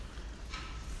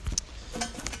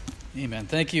Amen.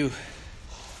 Thank you.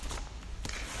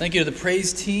 Thank you to the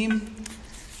praise team.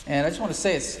 And I just want to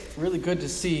say it's really good to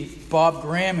see Bob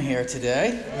Graham here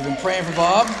today. We've been praying for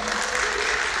Bob.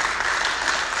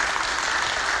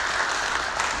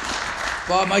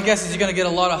 Bob, my guess is you're going to get a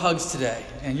lot of hugs today.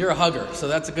 And you're a hugger, so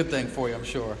that's a good thing for you, I'm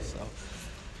sure. So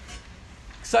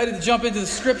excited to jump into the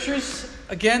scriptures.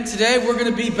 Again, today we're going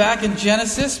to be back in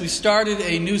Genesis. We started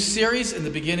a new series in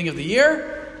the beginning of the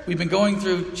year. We've been going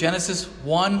through Genesis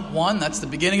 1:1. That's the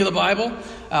beginning of the Bible.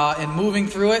 And moving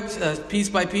through it piece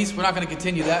by piece. We're not going to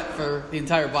continue that for the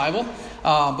entire Bible.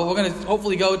 But we're going to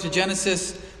hopefully go to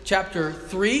Genesis chapter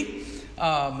 3.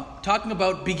 Talking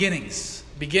about beginnings.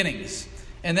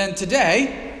 And then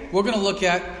today, we're going to look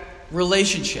at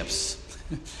relationships.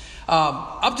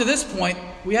 Up to this point,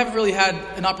 we haven't really had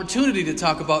an opportunity to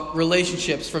talk about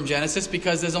relationships from Genesis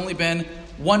because there's only been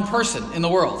one person in the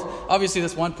world. Obviously,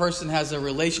 this one person has a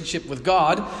relationship with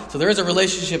God, so there is a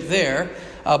relationship there,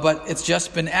 but it's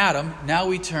just been Adam. Now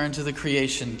we turn to the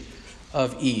creation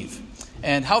of Eve.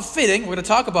 And how fitting, we're going to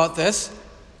talk about this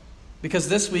because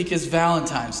this week is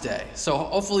Valentine's Day. So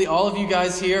hopefully all of you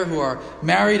guys here who are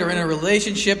married or in a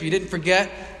relationship, you didn't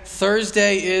forget,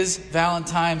 Thursday is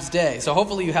Valentine's Day. So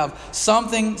hopefully you have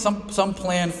something, some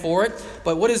plan for it.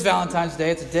 But what is Valentine's Day?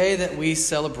 It's a day that we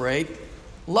celebrate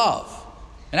love.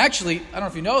 And actually, I don't know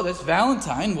if you know this,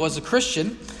 Valentine was a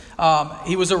Christian.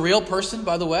 He was a real person,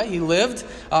 by the way. He lived.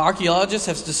 Archaeologists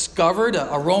have discovered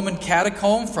a Roman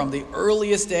catacomb from the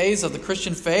earliest days of the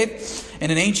Christian faith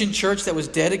in an ancient church that was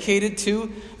dedicated to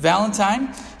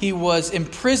Valentine. He was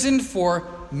imprisoned for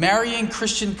marrying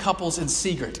Christian couples in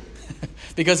secret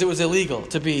because it was illegal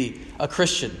to be a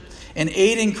Christian, and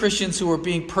aiding Christians who were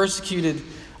being persecuted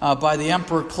by the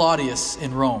Emperor Claudius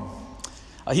in Rome.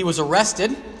 He was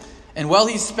arrested. And while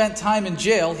he spent time in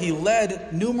jail, he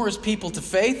led numerous people to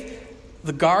faith,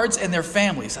 the guards and their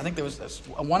families. I think there was,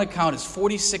 on one account, it's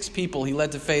 46 people he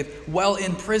led to faith while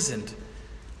imprisoned.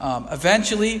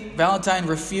 Eventually, Valentine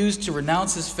refused to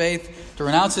renounce his faith, to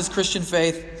renounce his Christian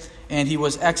faith, and he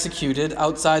was executed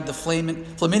outside the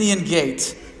Flaminian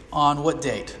Gate on what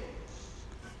date?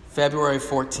 February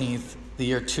 14th, the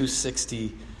year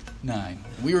 269.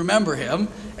 We remember him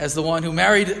as the one who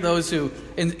married those who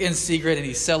in secret, and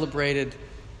he celebrated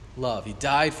love. He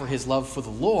died for his love for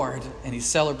the Lord, and he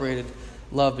celebrated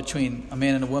love between a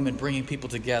man and a woman, bringing people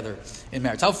together in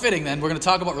marriage. How fitting, then, we're going to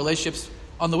talk about relationships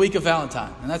on the week of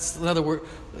Valentine. And that's another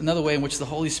way in which the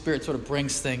Holy Spirit sort of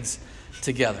brings things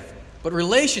together. But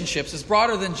relationships is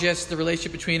broader than just the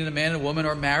relationship between a man and a woman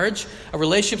or marriage.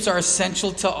 Relationships are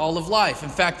essential to all of life. In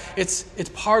fact, it's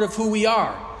part of who we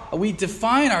are. We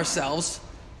define ourselves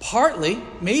partly,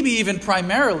 maybe even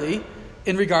primarily,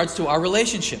 in regards to our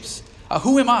relationships.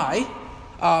 Who am I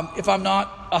if I'm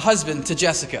not a husband to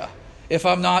Jessica? If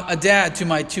I'm not a dad to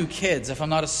my 2 kids? If I'm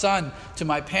not a son to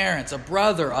my parents? A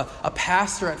brother? A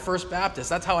pastor at First Baptist?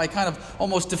 That's how I kind of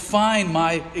almost define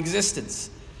my existence.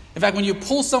 In fact, when you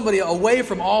pull somebody away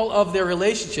from all of their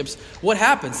relationships, what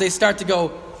happens? They start to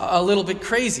go a little bit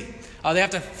crazy. They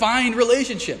have to find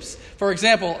relationships. For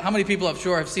example, how many people I'm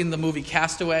sure have seen the movie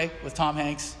Castaway with Tom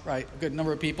Hanks? Right, a good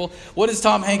number of people. What does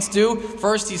Tom Hanks do?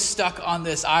 First, he's stuck on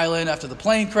this island after the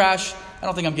plane crash. I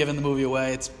don't think I'm giving the movie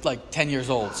away. It's like 10 years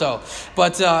old.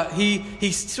 But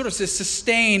he sort of is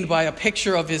sustained by a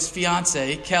picture of his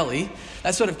fiancée, Kelly.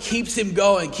 That sort of keeps him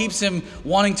going, keeps him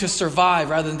wanting to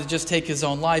survive rather than to just take his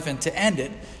own life and to end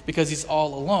it because he's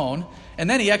all alone. And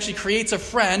then he actually creates a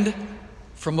friend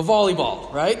from a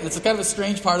volleyball, right? It's a kind of a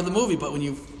strange part of the movie, but when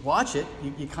you watch it,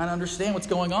 you kind of understand what's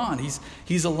going on.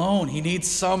 He's alone. He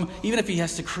needs even if he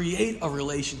has to create a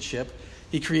relationship,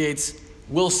 he creates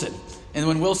Wilson. And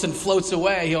when Wilson floats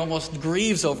away, he almost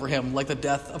grieves over him like the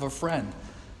death of a friend.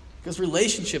 Because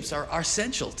relationships are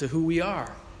essential to who we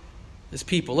are as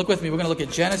people. Look with me. We're going to look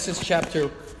at Genesis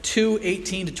chapter 2,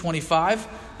 18 to 25.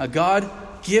 God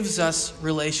gives us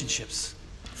relationships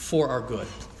for our good.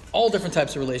 All different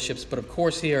types of relationships, but of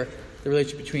course here, the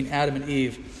relationship between Adam and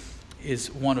Eve is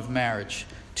one of marriage.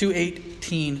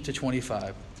 2:18 to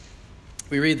 25.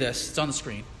 We read this. It's on the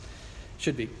screen.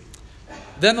 Should be.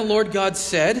 Then the Lord God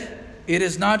said, "It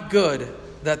is not good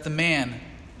that the man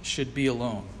should be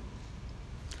alone.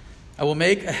 I will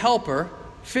make a helper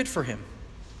fit for him."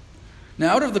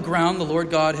 Now out of the ground the Lord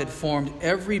God had formed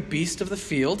every beast of the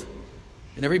field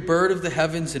and every bird of the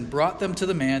heavens and brought them to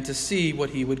the man to see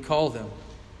what he would call them.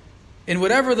 And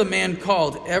whatever the man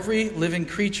called every living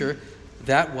creature,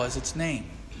 that was its name.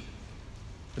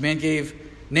 The man gave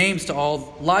names to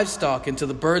all livestock and to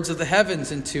the birds of the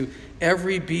heavens and to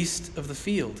every beast of the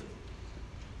field.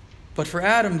 But for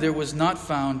Adam there was not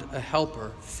found a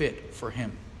helper fit for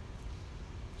him.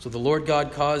 So the Lord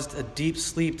God caused a deep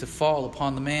sleep to fall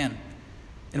upon the man.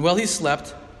 And while he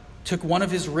slept, took one of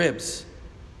his ribs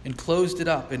and closed it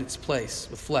up in its place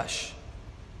with flesh.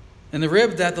 And the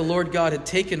rib that the Lord God had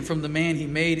taken from the man he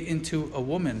made into a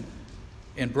woman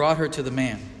and brought her to the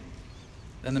man.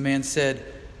 Then the man said,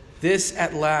 "This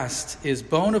at last is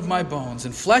bone of my bones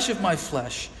and flesh of my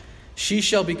flesh. She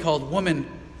shall be called woman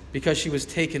because she was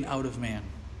taken out of man.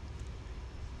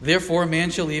 Therefore a man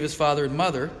shall leave his father and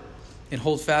mother and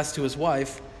hold fast to his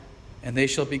wife, and they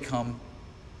shall become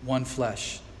one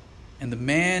flesh. And the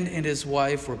man and his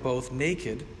wife were both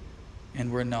naked and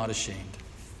were not ashamed."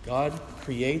 God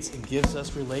creates and gives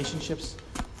us relationships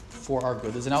for our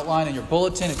good. There's an outline in your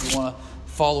bulletin. If you want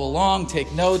to follow along,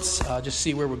 take notes, just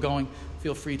see where we're going,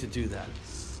 feel free to do that.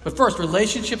 But first,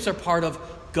 relationships are part of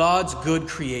God's good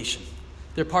creation.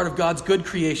 They're part of God's good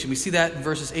creation. We see that in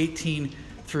verses 18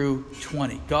 through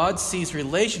 20. God sees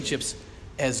relationships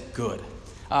as good.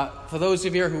 For those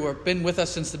of you who have been with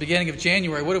us since the beginning of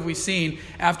January, what have we seen?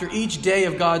 After each day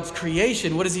of God's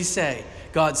creation, what does he say?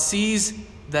 God sees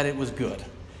that it was good.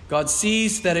 God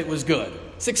sees that it was good.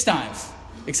 6 times.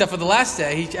 Except for the last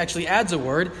day, he actually adds a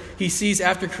word. He sees,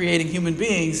 after creating human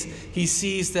beings, he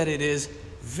sees that it is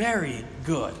very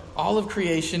good. All of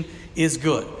creation is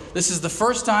good. This is the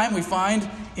first time we find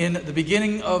in the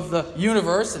beginning of the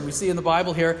universe, and we see in the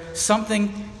Bible here,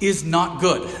 something is not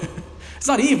good. It's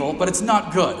not evil, but it's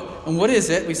not good. And what is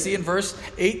it? We see in verse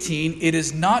 18, "It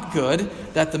is not good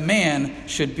that the man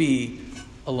should be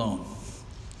alone."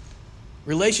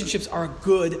 Relationships are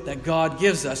good that God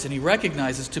gives us, and he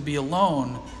recognizes to be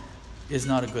alone is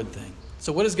not a good thing.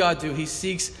 So what does God do? He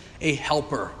seeks a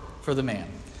helper for the man,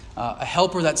 a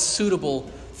helper that's suitable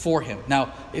for him.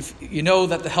 Now, if you know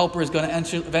that the helper is going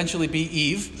to eventually be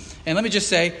Eve, and let me just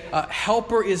say,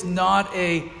 helper is not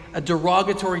a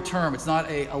derogatory term. It's not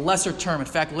a lesser term. In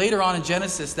fact, later on in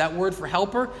Genesis, that word for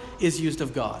helper is used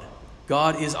of God.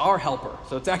 God is our helper.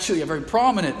 So it's actually a very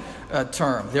prominent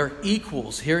term. They're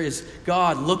equals. Here is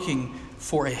God looking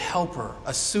for a helper,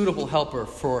 a suitable helper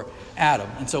for Adam.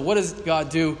 And so what does God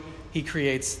do? He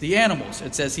creates the animals.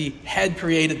 It says he had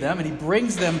created them, and he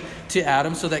brings them to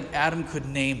Adam so that Adam could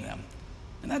name them.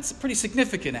 And that's pretty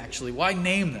significant, actually. Why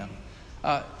name them?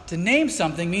 To name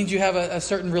something means you have a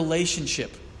certain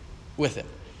relationship with it.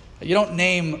 You don't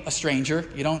name a stranger.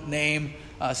 You don't name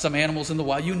some animals in the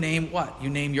wild. You name what? You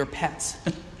name your pets.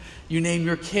 You name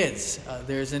your kids.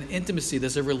 There's an intimacy.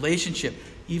 There's a relationship,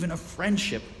 even a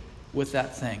friendship with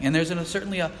that thing. And there's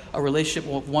certainly a relationship,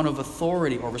 one of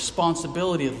authority or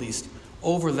responsibility at least,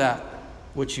 over that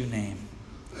which you name.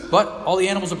 But all the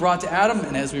animals are brought to Adam,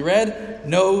 and as we read,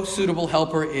 no suitable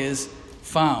helper is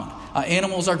found.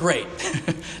 Animals are great.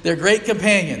 They're great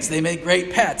companions. They make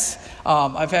great pets.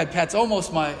 I've had pets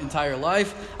almost my entire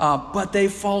life, but they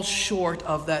fall short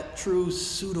of that true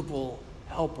suitable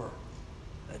helper,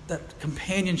 that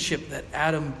companionship that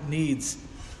Adam needs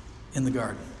in the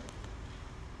garden.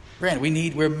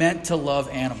 Granted, we're meant to love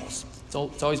animals.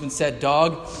 It's always been said,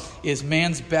 dog is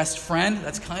man's best friend.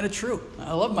 That's kind of true.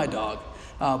 I love my dog.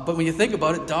 But when you think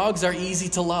about it, dogs are easy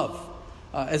to love,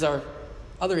 as are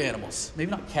other animals. Maybe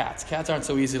not cats. Cats aren't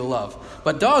so easy to love.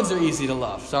 But dogs are easy to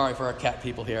love. Sorry for our cat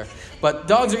people here. But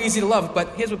dogs are easy to love.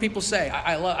 But here's what people say.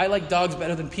 I like dogs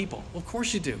better than people. Well, of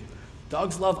course you do.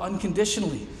 Dogs love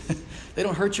unconditionally. They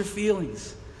don't hurt your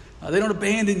feelings. They don't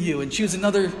abandon you and choose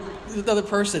another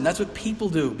person. That's what people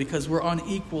do because we're on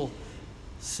equal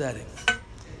setting.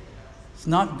 It's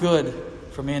not good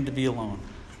for man to be alone.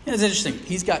 And it's interesting.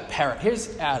 He's got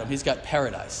Here's Adam. He's got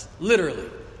paradise. Literally.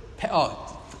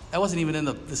 That wasn't even in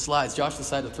the slides. Josh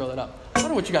decided to throw that up. I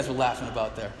wonder what you guys were laughing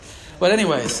about there. But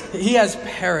anyways, he has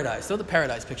paradise. Throw the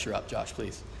paradise picture up, Josh,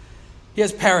 please. He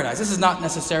has paradise. This is not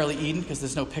necessarily Eden because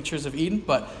there's no pictures of Eden.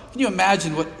 But can you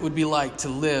imagine what it would be like to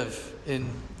live in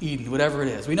Eden, whatever it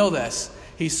is? We know this.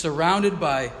 He's surrounded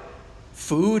by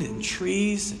food and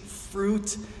trees and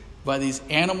fruit, by these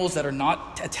animals that are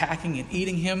not attacking and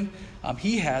eating him.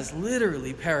 He has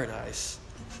literally paradise.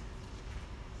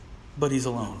 But he's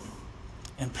alone.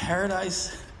 And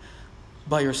paradise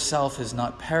by yourself is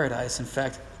not paradise. In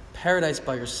fact, paradise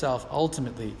by yourself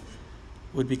ultimately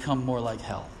would become more like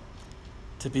hell.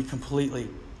 To be completely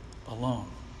alone.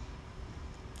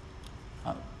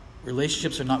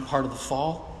 Relationships are not part of the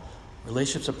fall.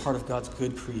 Relationships are part of God's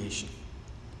good creation.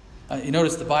 You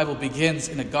notice the Bible begins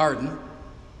in a garden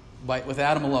with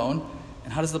Adam alone.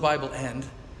 And how does the Bible end?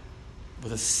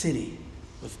 With a city,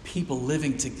 with people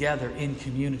living together in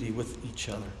community with each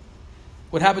other.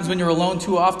 What happens when you're alone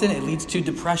too often? It leads to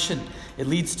depression. It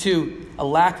leads to a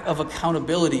lack of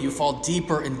accountability. You fall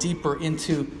deeper and deeper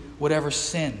into whatever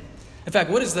sin. In fact,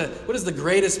 what is the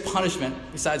greatest punishment,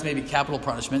 besides maybe capital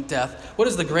punishment, death? What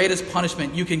is the greatest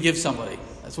punishment you can give somebody?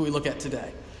 That's what we look at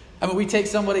today. I mean, we take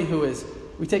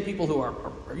people who are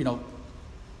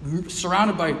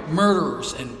surrounded by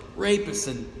murderers and rapists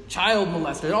and child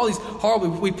molesters, and all these horrible,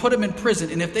 we put them in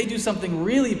prison. And if they do something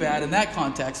really bad in that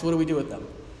context, what do we do with them?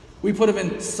 We put them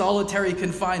in solitary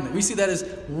confinement. We see that as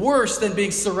worse than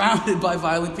being surrounded by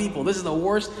violent people. This is the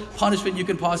worst punishment you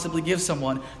can possibly give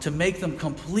someone, to make them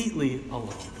completely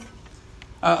alone.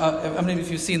 I mean,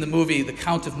 if you've seen the movie The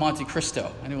Count of Monte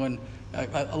Cristo. Anyone?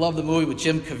 I love the movie with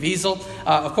Jim Caviezel.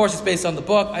 Of course, it's based on the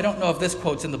book. I don't know if this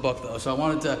quote's in the book, though, so I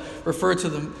wanted to refer to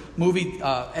the movie.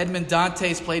 Edmond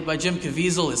Dantes, played by Jim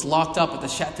Caviezel, is locked up at the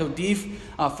Chateau d'If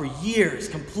for years,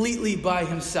 completely by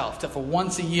himself. For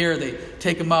once a year, they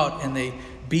take him out and they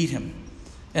beat him.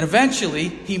 And eventually,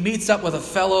 he meets up with a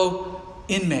fellow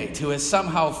inmate who has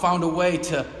somehow found a way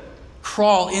to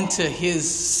crawl into his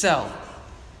cell.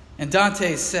 And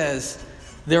Dantes says,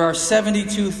 "There are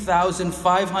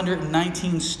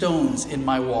 72,519 stones in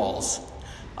my walls.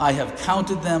 I have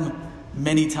counted them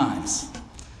many times."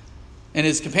 And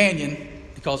his companion,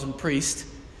 he calls him priest,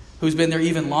 who's been there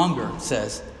even longer,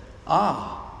 says,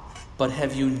 but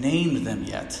have you named them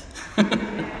yet?"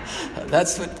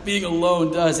 That's what being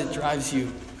alone does. It drives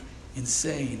you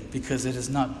insane, because it is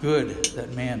not good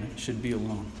that man should be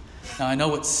alone. Now, I know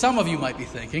what some of you might be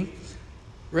thinking.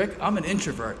 Rick, I'm an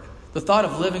introvert. The thought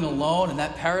of living alone in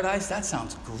that paradise, that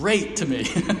sounds great to me.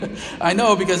 I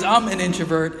know, because I'm an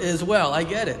introvert as well. I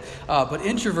get it. But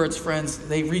introverts, friends,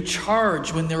 they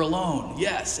recharge when they're alone.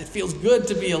 Yes, it feels good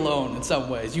to be alone in some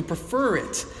ways. You prefer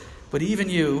it. But even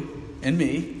you and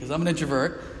me, because I'm an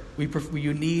introvert,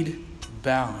 you need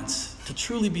balance. To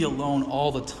truly be alone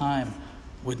all the time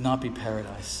would not be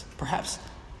paradise. Perhaps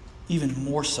even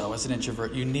more so as an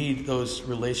introvert. You need those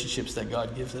relationships that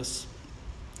God gives us.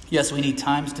 Yes, we need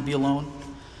times to be alone.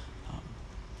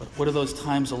 But what do those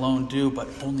times alone do but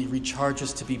only recharge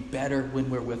us to be better when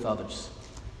we're with others?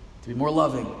 To be more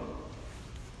loving,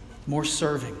 more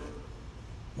serving,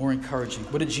 more encouraging.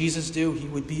 What did Jesus do? He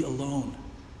would be alone.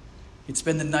 He'd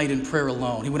spend the night in prayer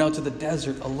alone. He went out to the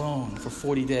desert alone for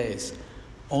 40 days,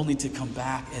 only to come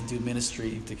back and do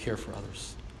ministry to care for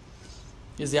others.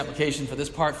 Here's the application for this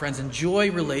part, friends.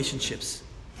 Enjoy relationships.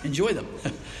 Enjoy them.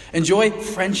 Enjoy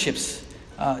friendships.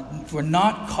 We're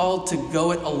not called to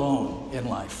go it alone in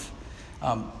life.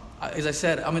 As I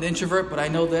said, I'm an introvert, but I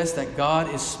know this, that God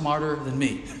is smarter than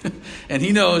me. And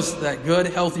He knows that good,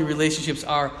 healthy relationships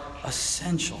are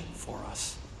essential for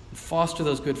us. Foster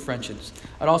those good friendships.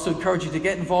 I'd also encourage you to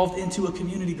get involved into a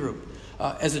community group.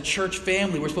 As a church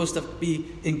family, we're supposed to be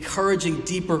encouraging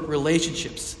deeper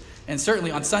relationships. And certainly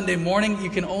on Sunday morning, you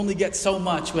can only get so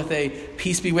much with a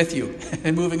peace be with you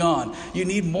and moving on. You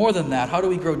need more than that. How do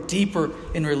we grow deeper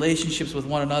in relationships with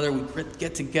one another? We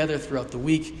get together throughout the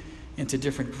week into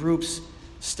different groups,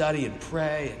 study and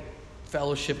pray, and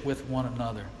fellowship with one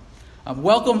another.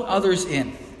 Welcome others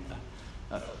in.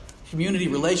 Community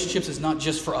relationships is not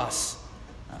just for us.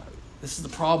 This is the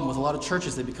problem with a lot of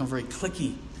churches. They become very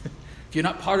cliquey. If you're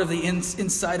not part of the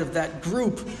inside of that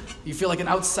group, you feel like an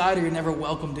outsider, you're never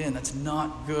welcomed in. That's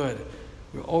not good.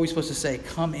 We're always supposed to say,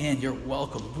 come in, you're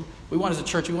welcome. We want, as a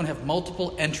church, we want to have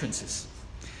multiple entrances.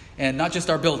 And not just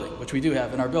our building, which we do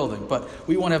have in our building, but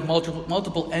we want to have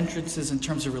multiple entrances in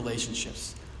terms of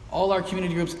relationships. All our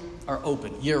community groups are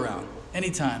open year-round,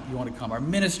 anytime you want to come. Our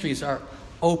ministries are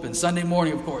open. Sunday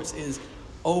morning, of course, is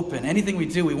open. Anything we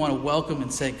do, we want to welcome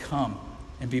and say, come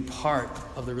and be part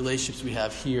of the relationships we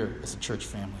have here as a church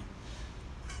family.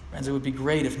 Friends, it would be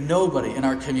great if nobody in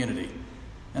our community,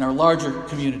 in our larger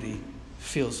community,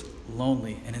 feels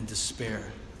lonely and in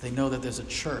despair. They know that there's a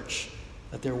church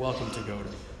that they're welcome to go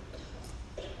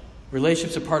to.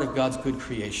 Relationships are part of God's good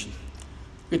creation.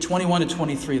 At 21 to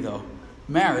 23, though,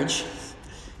 marriage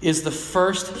is the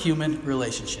first human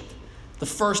relationship. The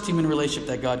first human relationship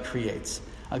that God creates.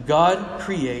 God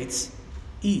creates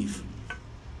Eve.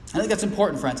 I think that's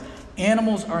important, friends.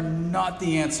 Animals are not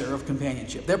the answer of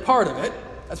companionship. They're part of it.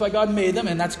 That's why God made them,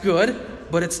 and that's good.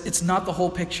 But it's not the whole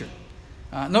picture.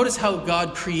 Notice how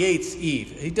God creates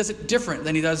Eve. He does it different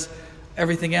than He does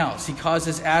everything else. He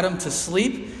causes Adam to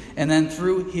sleep, and then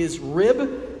through his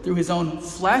rib, through his own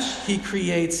flesh, He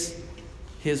creates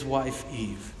his wife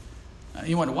Eve.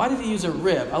 You wonder, why did He use a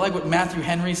rib? I like what Matthew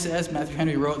Henry says. Matthew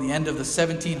Henry wrote in the end of the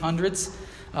 1700s.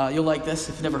 You'll like this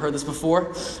if you've never heard this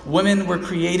before. Women were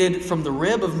created from the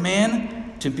rib of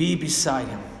man to be beside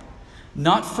him.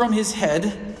 Not from his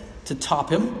head to top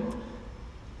him,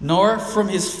 nor from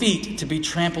his feet to be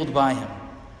trampled by him,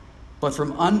 but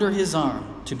from under his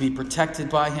arm to be protected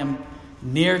by him,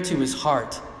 near to his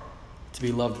heart, to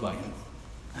be loved by him.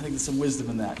 I think there's some wisdom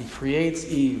in that. He creates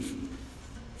Eve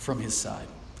from his side.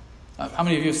 How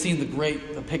many of you have seen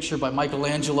the picture by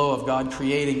Michelangelo of God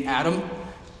creating Adam?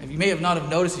 You may have not have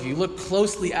noticed, if you look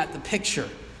closely at the picture,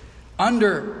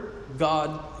 under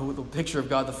God, the picture of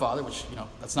God the Father, which,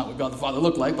 that's not what God the Father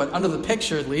looked like, but under the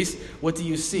picture at least, what do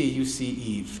you see? You see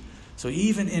Eve. So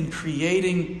even in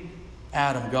creating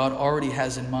Adam, God already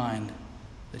has in mind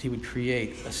that he would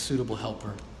create a suitable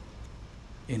helper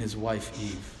in his wife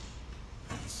Eve.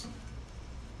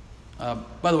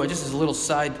 By the way, just as a little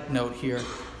side note here,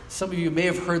 some of you may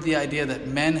have heard the idea that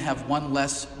men have one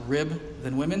less rib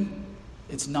than women.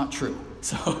 It's not true.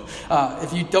 So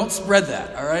if you don't spread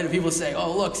that, all right? If people say,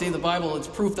 oh, look, see the Bible, it's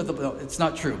proof that no, it's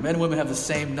not true. Men and women have the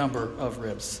same number of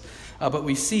ribs. But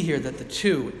we see here that the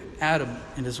two, Adam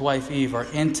and his wife Eve, are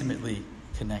intimately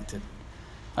connected.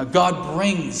 God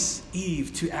brings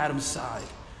Eve to Adam's side.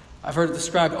 I've heard it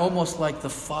described almost like the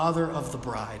father of the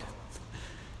bride.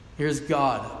 Here's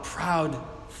God, proud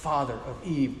father of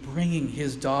Eve, bringing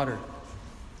his daughter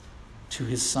to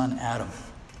his son Adam.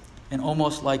 And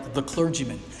almost like the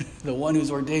clergyman, the one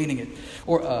who's ordaining it.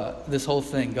 Or this whole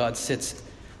thing, God sits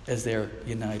as they're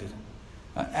united.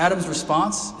 Adam's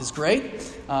response is great.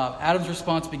 Adam's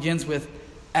response begins with,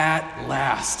 at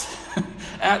last.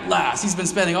 At last. He's been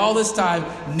spending all this time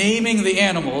naming the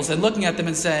animals and looking at them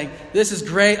and saying, this is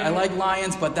great, I like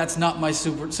lions, but that's not my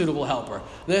suitable helper.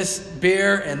 This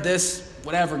bear and this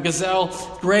whatever, gazelle,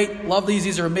 great, love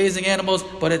these are amazing animals,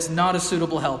 but it's not a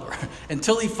suitable helper.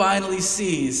 Until he finally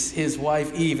sees his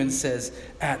wife Eve and says,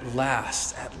 at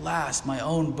last, my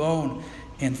own bone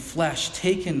and flesh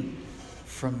taken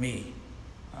from me.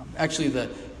 Actually, the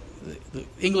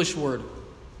English word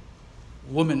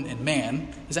woman and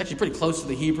man is actually pretty close to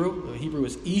the Hebrew. The Hebrew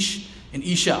is ish and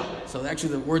isha. So actually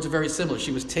the words are very similar.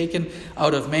 She was taken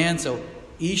out of man, so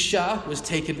isha was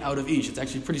taken out of ish. It's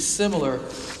actually pretty similar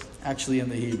actually in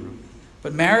the Hebrew.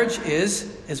 But marriage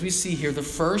is, as we see here, the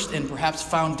first and perhaps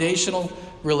foundational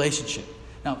relationship.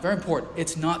 Now, very important,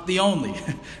 it's not the only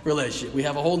relationship. We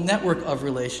have a whole network of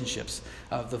relationships.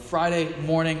 The Friday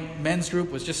morning men's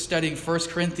group was just studying 1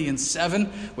 Corinthians 7,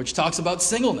 which talks about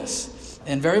singleness.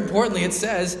 And very importantly, it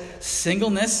says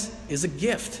singleness is a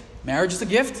gift. Marriage is a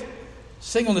gift.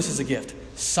 Singleness is a gift.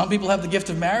 Some people have the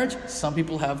gift of marriage. Some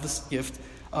people have the gift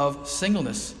of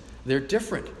singleness. They're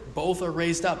different. Both are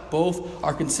raised up. Both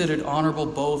are considered honorable.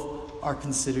 Both are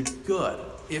considered good.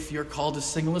 If you're called to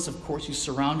singleness, of course, you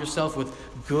surround yourself with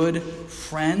good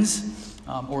friends,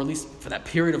 or at least for that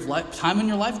period of time in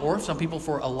your life, or some people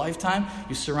for a lifetime,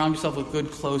 you surround yourself with good,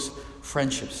 close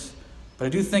friendships. But I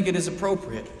do think it is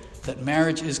appropriate that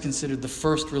marriage is considered the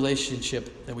first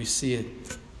relationship that we see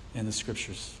in the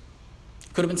Scriptures.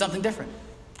 It could have been something different.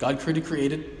 God could have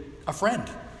created a friend.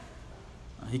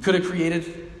 He could have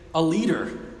created a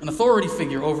leader, an authority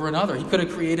figure over another. He could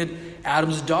have created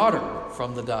Adam's daughter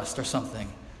from the dust or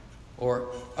something. Or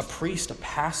a priest, a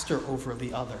pastor over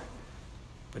the other.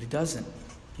 But he doesn't.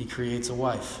 He creates a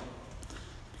wife.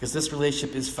 Because this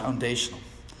relationship is foundational.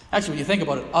 Actually, when you think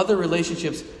about it, other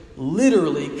relationships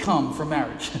literally come from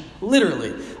marriage.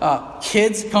 Literally.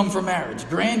 Kids come from marriage.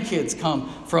 Grandkids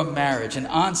come from marriage. And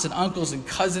aunts and uncles and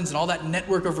cousins and all that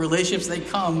network of relationships, they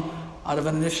come out of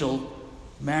an initial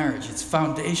marriage. It's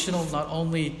foundational not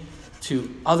only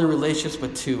to other relationships,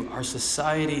 but to our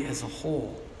society as a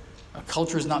whole. Our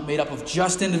culture is not made up of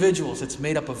just individuals. It's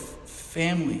made up of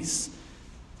families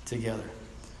together.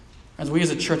 As we as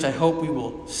a church, I hope we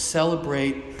will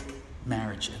celebrate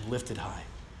marriage and lift it high.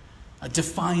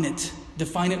 Define it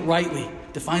rightly.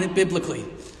 Define it biblically.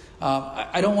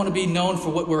 I don't want to be known for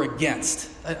what we're against.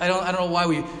 I don't know why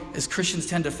we as Christians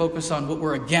tend to focus on what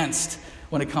we're against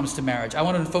when it comes to marriage. I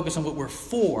want to focus on what we're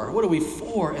for. What are we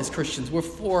for as Christians? We're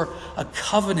for a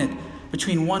covenant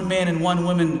between one man and one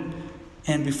woman,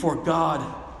 and before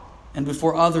God and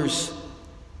before others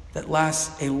that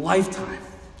lasts a lifetime,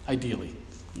 ideally.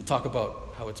 We'll talk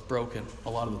about how it's broken a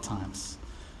lot of the times.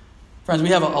 Friends, we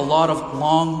have a lot of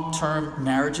long-term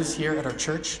marriages here at our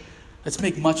church. Let's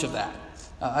make much of that.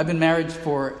 I've been married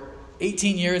for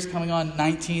 18 years, coming on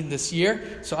 19 this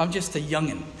year, so I'm just a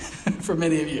youngin' for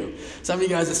many of you. Some of you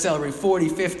guys are celebrating 40,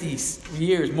 50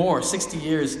 years, more, 60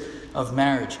 years of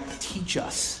marriage. Teach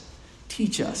us.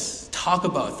 Talk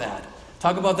about that.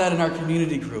 Talk about that in our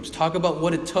community groups. Talk about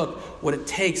what it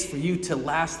takes for you to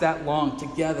last that long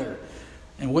together,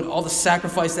 and what all the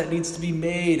sacrifice that needs to be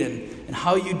made, and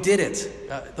how you did it.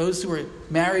 Those who are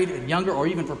married and younger, or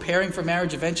even preparing for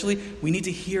marriage eventually, we need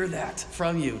to hear that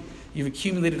from you. You've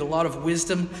accumulated a lot of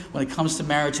wisdom when it comes to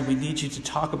marriage, and we need you to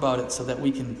talk about it so that we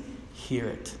can hear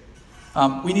it.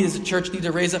 We need, as a church,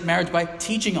 to raise up marriage by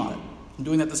teaching on it. I'm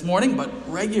doing that this morning, but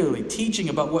regularly teaching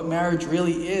about what marriage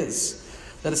really is.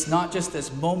 That it's not just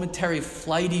this momentary,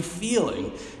 flighty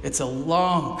feeling. It's a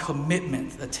long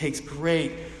commitment that takes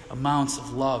great amounts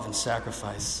of love and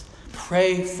sacrifice.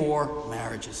 Pray for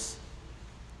marriages.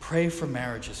 Pray for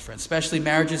marriages, friends, especially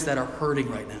marriages that are hurting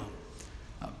right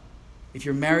now. If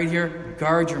you're married here,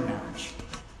 guard your marriage.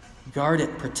 Guard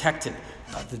it, protect it.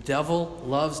 The devil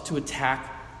loves to attack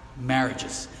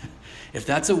marriages. If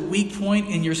that's a weak point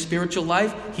in your spiritual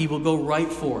life, he will go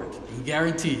right for it. I can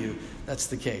guarantee you that's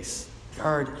the case.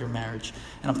 Guard your marriage.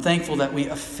 And I'm thankful that we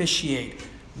officiate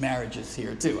marriages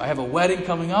here too. I have a wedding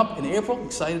coming up in April. I'm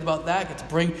excited about that. Get to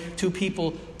bring two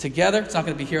people together. It's not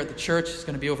going to be here at the church. It's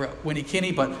going to be over at Winnie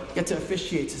Kinney, but get to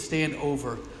officiate, to stand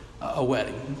over a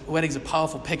wedding. A wedding is a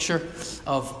powerful picture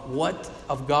of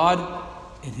God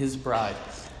and his bride,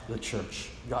 the church.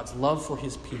 God's love for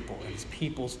his people and his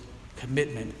people's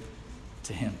commitment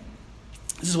to him.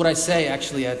 This is what I say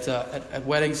actually at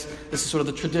weddings. This is sort of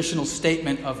the traditional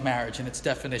statement of marriage and its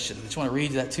definition. I just want to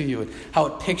read that to you and how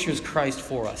it pictures Christ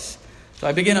for us. So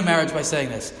I begin a marriage by saying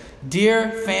this.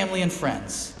 Dear family and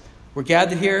friends, we're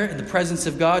gathered here in the presence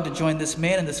of God to join this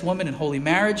man and this woman in holy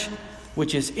marriage,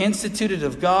 which is instituted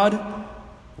of God,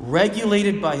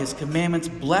 regulated by his commandments,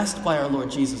 blessed by our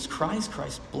Lord Jesus Christ.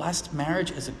 Christ blessed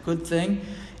marriage as a good thing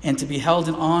and to be held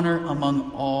in honor among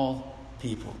all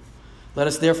people. Let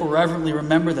us therefore reverently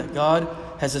remember that God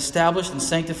has established and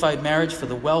sanctified marriage for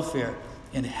the welfare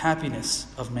and happiness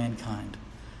of mankind.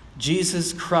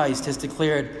 Jesus Christ has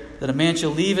declared that a man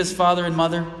shall leave his father and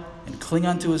mother and cling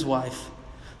unto his wife.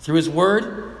 Through his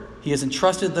word, he has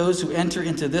entrusted those who enter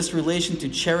into this relation to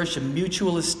cherish a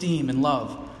mutual esteem and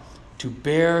love, to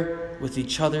bear with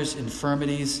each other's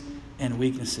infirmities and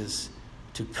weaknesses,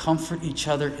 to comfort each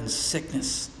other in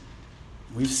sickness.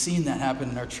 We've seen that happen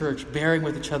in our church, bearing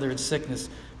with each other in sickness,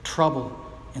 trouble,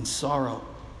 and sorrow,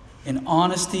 in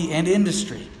honesty and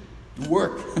industry,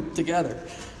 work together,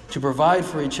 to provide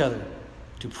for each other,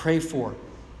 to pray for,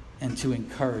 and to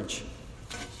encourage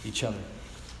each other.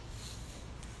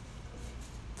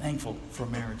 Thankful for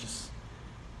marriages.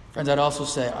 Friends, I'd also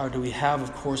say, do we have,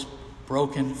 of course,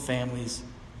 broken families?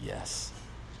 Yes.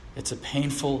 It's a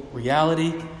painful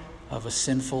reality of a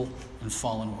sinful and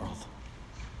fallen world.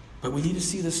 But we need to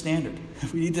see the standard.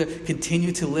 We need to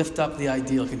continue to lift up the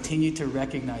ideal, continue to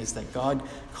recognize that God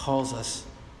calls us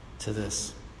to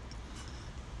this.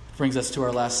 Brings us to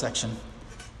our last section.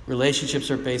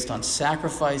 Relationships are based on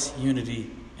sacrifice,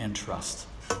 unity, and trust.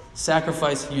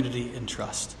 Sacrifice, unity, and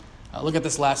trust. Look at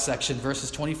this last section, verses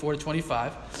 24 to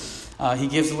 25. He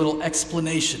gives a little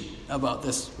explanation about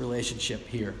this relationship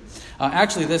here.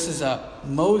 Actually, this is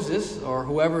Moses, or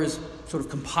whoever is sort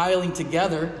of compiling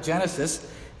together Genesis,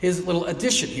 his little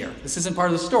addition here. This isn't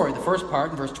part of the story. The first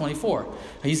part in verse 24.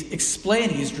 He's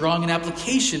explaining, he's drawing an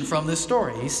application from this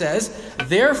story. He says,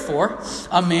 therefore,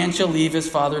 a man shall leave his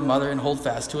father and mother and hold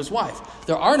fast to his wife.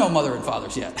 There are no mother and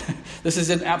fathers yet. This is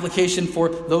an application for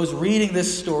those reading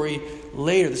this story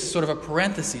later. This is sort of a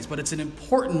parenthesis, but it's an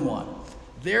important one.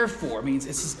 Therefore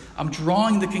means I'm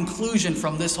drawing the conclusion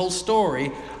from this whole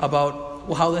story about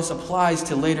how this applies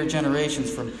to later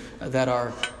generations that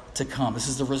are to come. This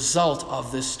is the result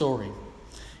of this story.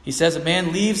 He says a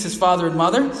man leaves his father and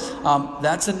mother.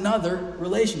 That's another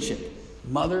relationship.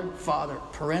 Mother, father,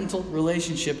 parental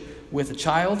relationship with a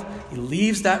child. He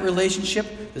leaves that relationship.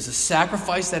 There's a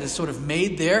sacrifice that is sort of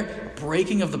made there, a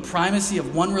breaking of the primacy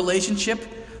of one relationship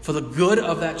for the good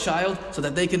of that child so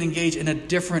that they can engage in a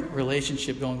different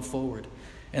relationship going forward.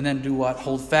 And then do what?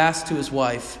 Hold fast to his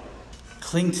wife,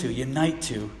 cling to, unite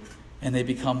to, and they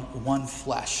become one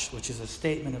flesh, which is a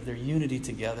statement of their unity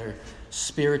together,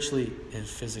 spiritually and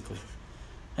physically.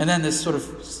 And then this sort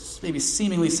of maybe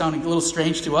seemingly sounding a little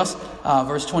strange to us,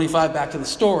 verse 25, back to the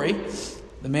story.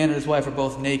 The man and his wife are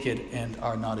both naked and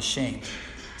are not ashamed.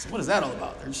 So what is that all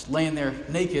about? They're just laying there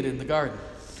naked in the garden.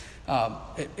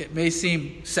 It may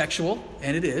seem sexual,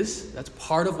 and it is. That's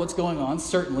part of what's going on,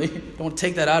 certainly. Don't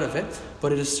take that out of it.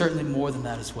 But it is certainly more than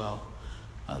that as well.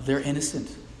 They're innocent.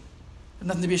 There's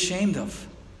nothing to be ashamed of.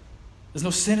 There's no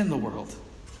sin in the world.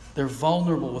 They're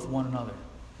vulnerable with one another.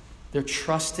 They're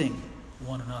trusting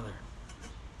one another.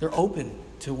 They're open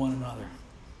to one another.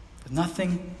 There's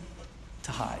nothing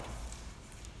to hide.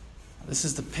 This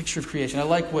is the picture of creation. I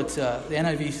like what the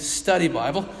NIV Study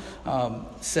Bible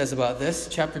says about this.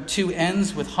 Chapter 2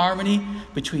 ends with harmony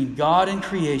between God and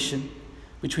creation,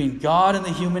 between God and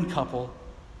the human couple,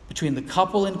 between the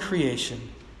couple and creation,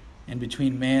 and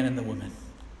between man and the woman.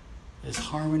 There's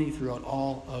harmony throughout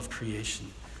all of creation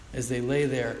as they lay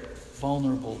there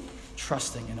vulnerable,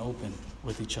 trusting, and open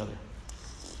with each other.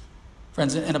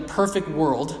 Friends, in a perfect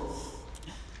world,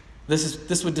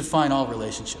 This would define all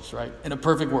relationships, right? In a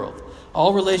perfect world.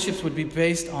 All relationships would be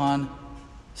based on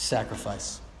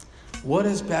sacrifice. What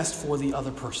is best for the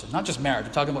other person? Not just marriage.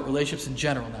 We're talking about relationships in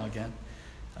general now again.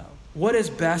 What is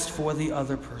best for the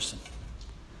other person?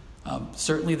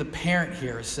 Certainly the parent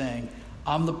here is saying,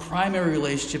 I'm the primary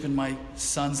relationship in my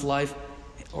son's life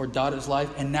or daughter's life,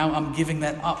 and now I'm giving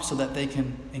that up so that they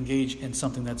can engage in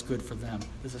something that's good for them.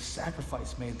 There's a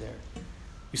sacrifice made there.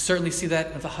 We certainly see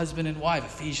that with a husband and wife,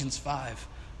 Ephesians 5.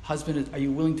 Husband, are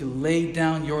you willing to lay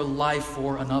down your life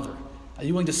for another? Are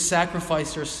you willing to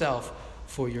sacrifice yourself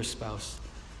for your spouse?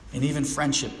 And even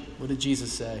friendship, what did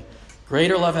Jesus say?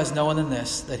 Greater love has no one than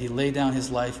this, that he laid down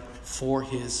his life for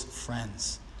his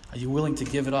friends. Are you willing to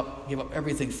give up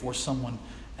everything for someone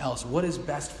else? What is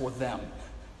best for them?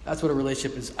 That's what a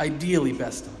relationship is ideally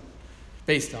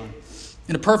based on.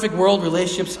 In a perfect world,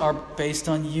 relationships are based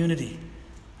on unity.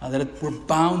 That we're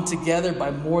bound together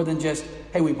by more than just,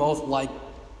 hey, we both like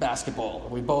basketball, or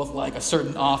we both like a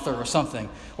certain author or something,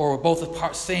 or we're both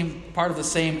part of the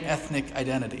same ethnic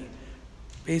identity.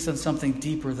 Based on something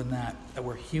deeper than that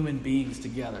we're human beings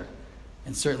together.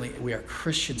 And certainly we are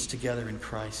Christians together in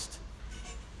Christ.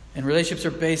 And relationships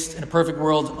are based in a perfect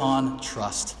world on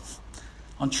trust.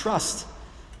 On trust.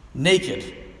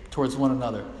 Naked towards one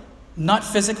another. Not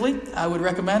physically, I would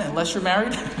recommend, unless you're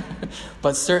married,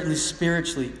 but certainly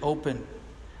spiritually open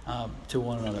to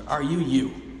one another. Are you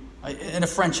you? In a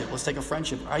friendship, let's take a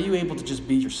friendship. Are you able to just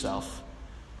be yourself?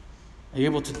 Are you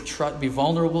able to be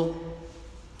vulnerable,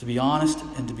 to be honest,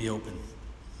 and to be open?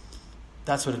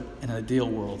 That's what, in an ideal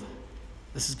world,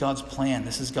 this is God's plan.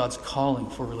 This is God's calling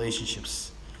for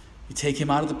relationships. You take him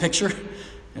out of the picture,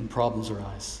 and problems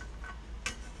arise.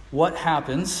 What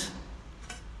happens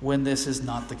when this is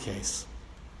not the case?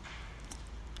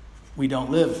 We don't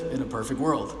live in a perfect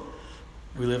world.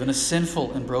 We live in a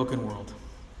sinful and broken world.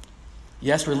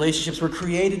 Yes, relationships were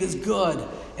created as good,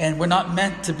 and we're not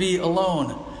meant to be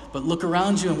alone. But look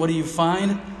around you, and what do you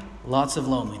find? Lots of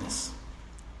loneliness.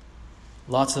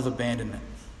 Lots of abandonment.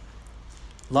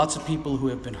 Lots of people who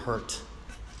have been hurt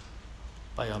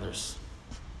by others.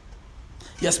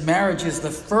 Yes, marriage is the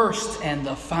first and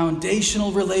the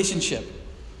foundational relationship.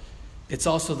 It's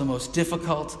also the most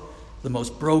difficult, the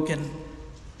most broken,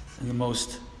 and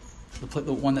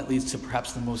the one that leads to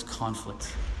perhaps the most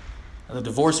conflict. The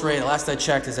divorce rate, last I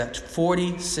checked, is at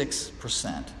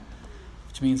 46%,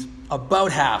 which means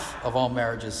about half of all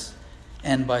marriages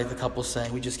end by the couple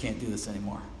saying, we just can't do this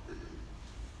anymore.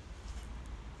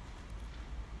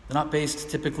 They're not based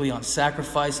typically on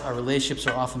sacrifice. Our relationships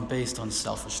are often based on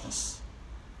selfishness.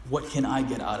 What can I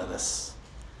get out of this?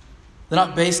 They're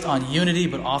not based on unity,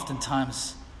 but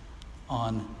oftentimes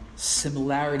on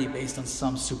similarity based on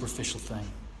some superficial thing.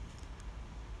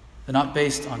 They're not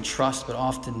based on trust, but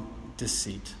often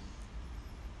deceit.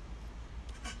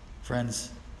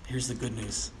 Friends, here's the good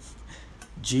news.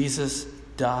 Jesus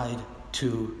died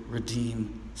to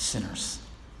redeem sinners.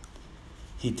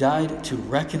 He died to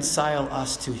reconcile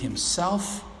us to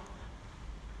himself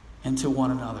and to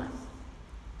one another.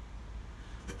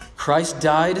 Christ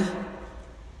died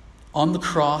on the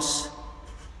cross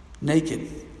naked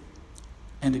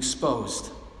and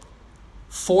exposed,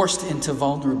 forced into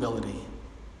vulnerability,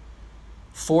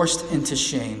 forced into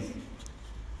shame,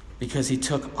 because he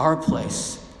took our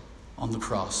place on the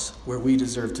cross where we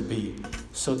deserve to be,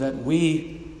 so that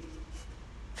we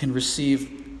can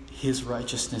receive his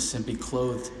righteousness and be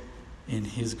clothed in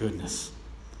his goodness.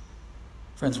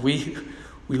 Friends, we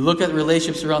look at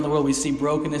relationships around the world, we see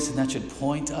brokenness, and that should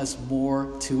point us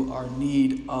more to our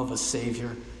need of a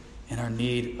Savior and our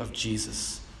need of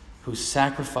Jesus, who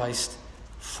sacrificed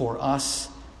for us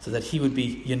so that he would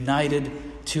be united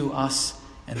to us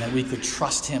and that we could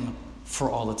trust him for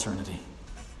all eternity.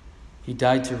 He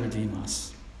died to redeem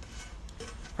us.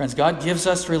 Friends, God gives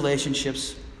us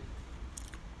relationships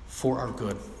for our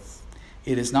good.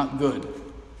 It is not good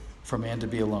for man to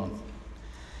be alone.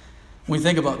 When we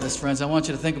think about this, friends, I want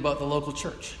you to think about the local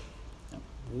church.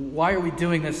 Why are we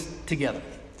doing this together?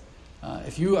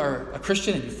 If you are a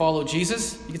Christian and you follow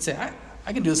Jesus, you can say,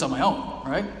 I can do this on my own,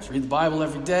 right? Just read the Bible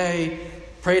every day,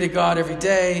 pray to God every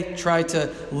day, try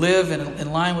to live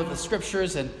in line with the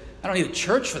scriptures, and I don't need a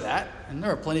church for that. And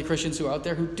there are plenty of Christians who are out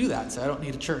there who do that, so I don't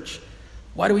need a church.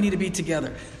 Why do we need to be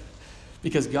together?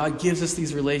 Because God gives us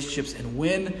these relationships, and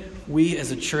when we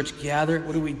as a church gather,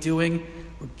 what are we doing?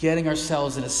 We're getting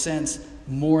ourselves, in a sense,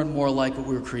 more and more like what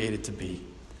we were created to be.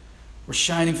 We're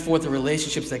shining forth the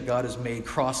relationships that God has made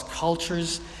across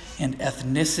cultures and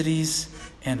ethnicities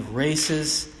and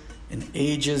races and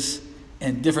ages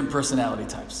and different personality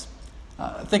types.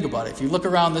 Think about it. If you look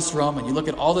around this room and you look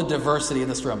at all the diversity in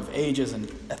this room of ages and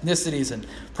ethnicities and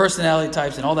personality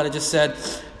types and all that I just said,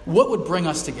 what would bring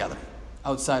us together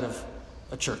outside of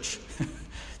a church?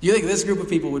 Do you think this group of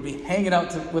people would be hanging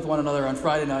out with one another on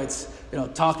Friday nights,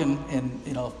 talking and,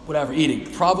 whatever,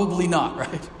 eating? Probably not,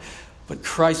 right? But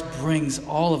Christ brings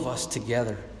all of us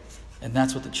together, and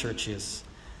that's what the church is.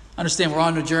 Understand, we're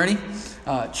on a journey.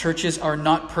 Churches are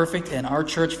not perfect, and our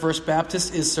church, First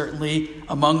Baptist, is certainly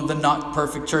among the not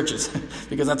perfect churches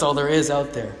because that's all there is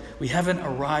out there. We haven't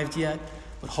arrived yet,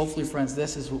 but hopefully, friends,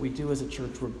 this is what we do as a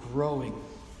church. We're growing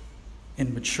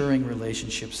in maturing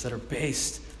relationships that are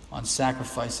based on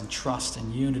sacrifice and trust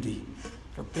and unity.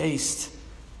 They're based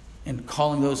in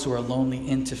calling those who are lonely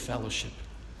into fellowship.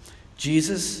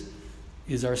 Jesus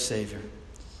is our Savior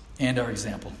and our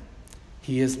example.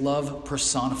 He is love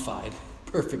personified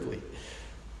perfectly.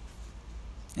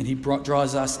 And he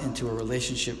draws us into a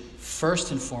relationship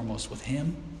first and foremost with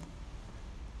him,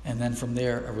 and then from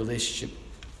there a relationship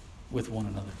with one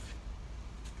another.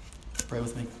 Pray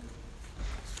with me.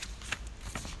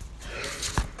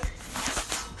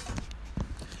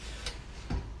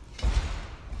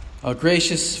 Our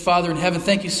gracious Father in heaven,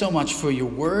 thank you so much for your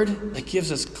word that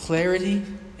gives us clarity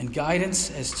and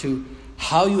guidance as to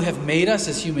how you have made us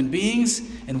as human beings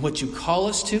and what you call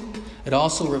us to. It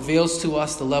also reveals to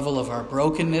us the level of our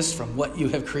brokenness from what you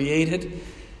have created,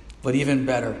 but even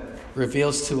better,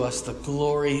 reveals to us the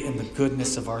glory and the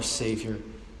goodness of our Savior,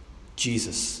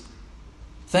 Jesus.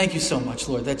 Thank you so much,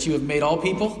 Lord, that you have made all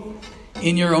people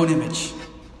in your own image.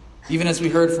 Even as we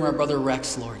heard from our brother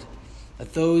Rex, Lord,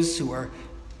 that those who are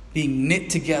being knit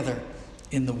together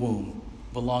in the womb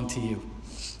belong to you.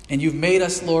 And you've made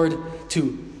us, Lord,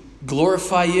 to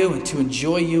glorify you and to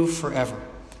enjoy you forever.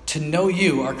 To know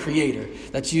you, our Creator.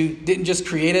 That you didn't just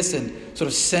create us and sort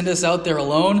of send us out there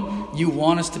alone. You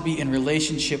want us to be in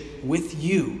relationship with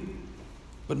you.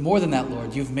 But more than that,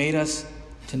 Lord, you've made us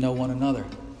to know one another.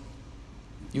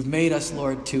 You've made us,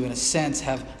 Lord, to, in a sense,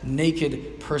 have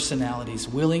naked personalities,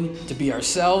 willing to be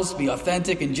ourselves, be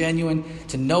authentic and genuine,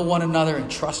 to know one another and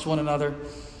trust one another.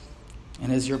 And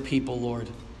as your people, Lord,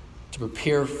 to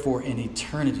prepare for an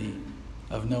eternity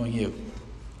of knowing you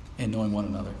and knowing one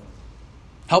another.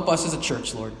 Help us as a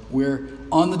church, Lord. We're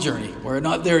on the journey. We're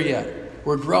not there yet.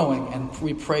 We're growing, and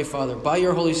we pray, Father, by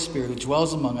your Holy Spirit who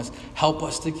dwells among us, help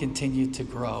us to continue to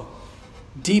grow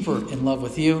deeper in love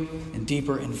with you and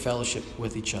deeper in fellowship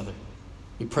with each other.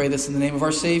 We pray this in the name of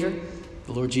our Savior,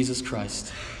 the Lord Jesus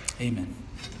Christ. Amen.